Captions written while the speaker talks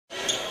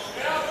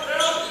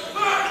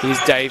Here's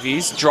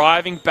Davies,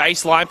 driving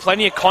baseline,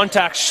 plenty of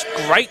contact,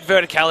 great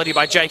verticality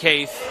by Jake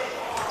Heath.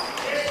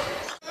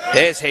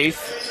 There's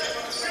Heath.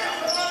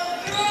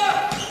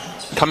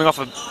 Coming off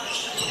a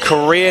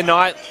career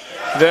night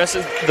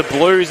versus the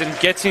Blues and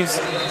gets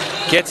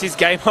his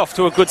game off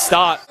to a good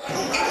start.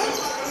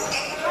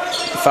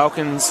 The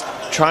Falcons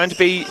trying to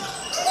be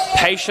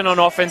patient on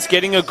offense,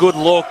 getting a good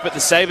look, but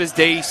the Sabres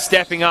D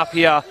stepping up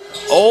here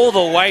all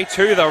the way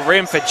to the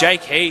rim for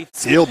Jake Heath.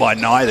 Sealed by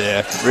Nye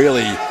there.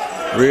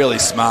 Really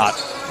smart.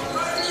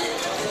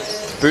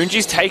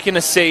 Boonji's taking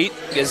a seat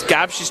as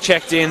Gabsh is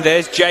checked in.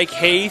 There's Jake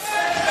Heath.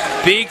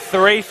 Big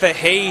three for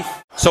Heath.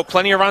 Saw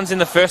plenty of runs in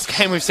the first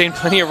game. We've seen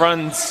plenty of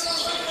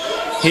runs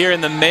here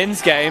in the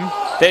men's game.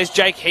 There's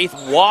Jake Heath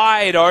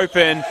wide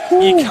open.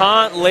 Ooh. You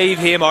can't leave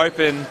him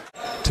open.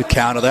 To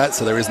counter that,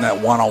 so there isn't that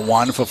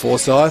one-on-one for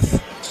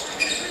Forsyth.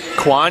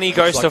 Kwani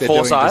goes to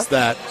Forsyth.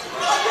 That.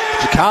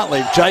 But you can't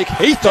leave Jake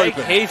Heath open.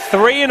 Jake Heath,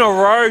 3 in a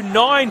row,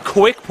 9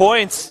 quick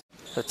points.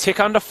 A tick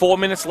under 4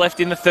 minutes left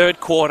in the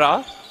third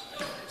quarter.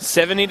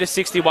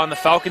 70-61, the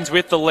Falcons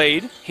with the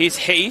lead. Here's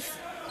Heath.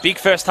 Big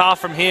first half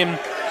from him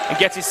and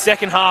gets his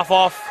second half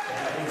off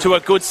to a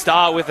good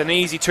start with an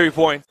easy 2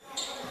 points.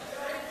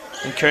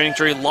 And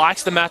Koenig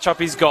likes the matchup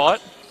he's got.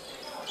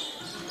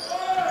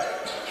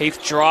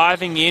 Heath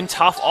driving in,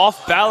 tough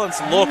off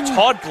balance look,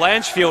 Todd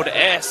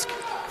Blanchfield-esque,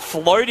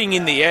 floating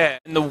in the air.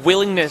 And the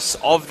willingness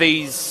of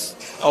these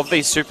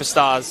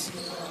superstars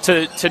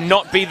to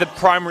not be the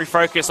primary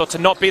focus or to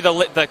not be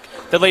the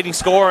leading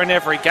scorer in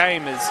every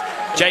game is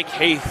Jake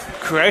Heath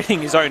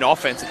creating his own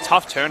offense. A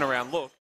tough turnaround look.